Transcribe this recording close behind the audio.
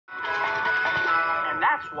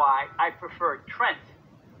That's why I preferred Trent.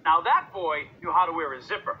 Now that boy knew how to wear a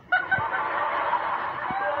zipper.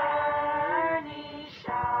 Bernie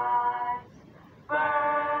shots.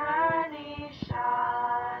 Bernie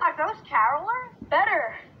shots. Are those carolers?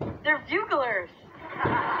 Better. They're buglers.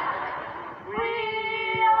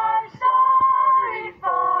 We are sorry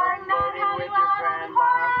for not having a lot of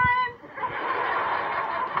time.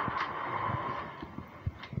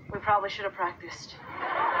 We probably should have practiced.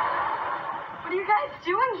 What are you guys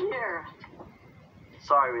doing here?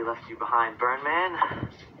 Sorry we left you behind, Burnman.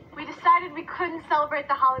 We decided we couldn't celebrate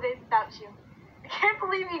the holidays without you. I can't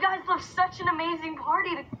believe you guys left such an amazing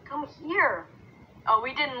party to come here. Oh,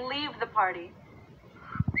 we didn't leave the party.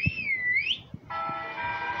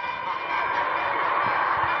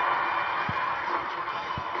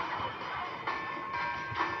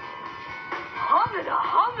 Humana,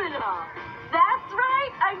 humana! That's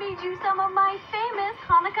right, I made you some of my famous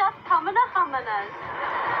Hanukkah humana humanas.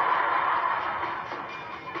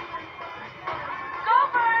 Go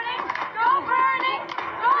Bernie! Go Bernie!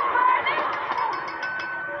 Go Bernie!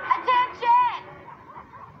 Attention!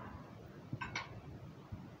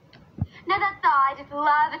 No, that's all. I just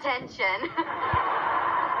love attention.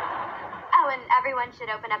 Oh, and everyone should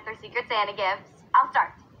open up their Secret Santa gifts. I'll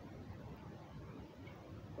start.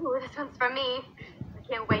 Ooh, this one's for me. I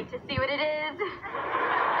can't wait to see what it is.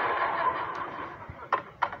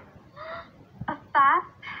 A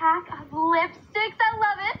 5-pack of lipsticks. I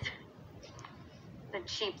love it. The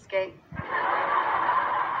cheapskate.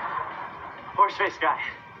 Horseface guy.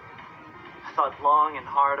 I thought long and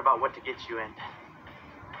hard about what to get you, and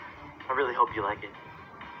I really hope you like it.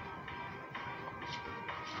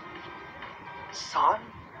 Son?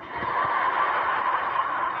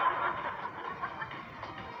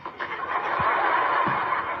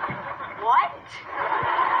 What?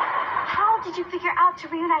 How did you figure out to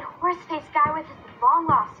reunite Horseface Guy with his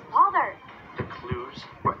long-lost father? The clues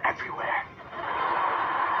were everywhere.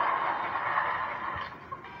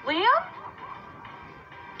 Liam?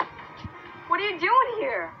 What are you doing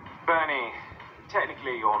here? Bernie,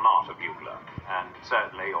 technically you're not a bugler, and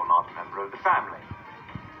certainly you're not a member of the family.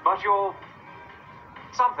 But you're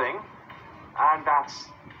something, and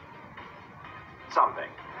that's something.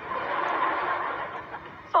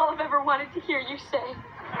 That's all I've ever wanted to hear you say.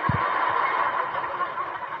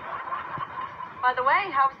 By the way,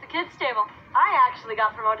 how was the kids' table? I actually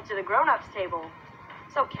got promoted to the grown-ups table.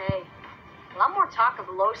 It's okay. A lot more talk of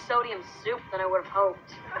low-sodium soup than I would have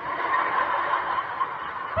hoped.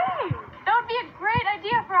 Hey, that would be a great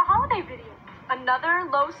idea for a holiday video. Another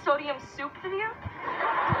low-sodium soup video?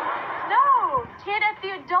 No, kid at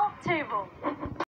the adult table.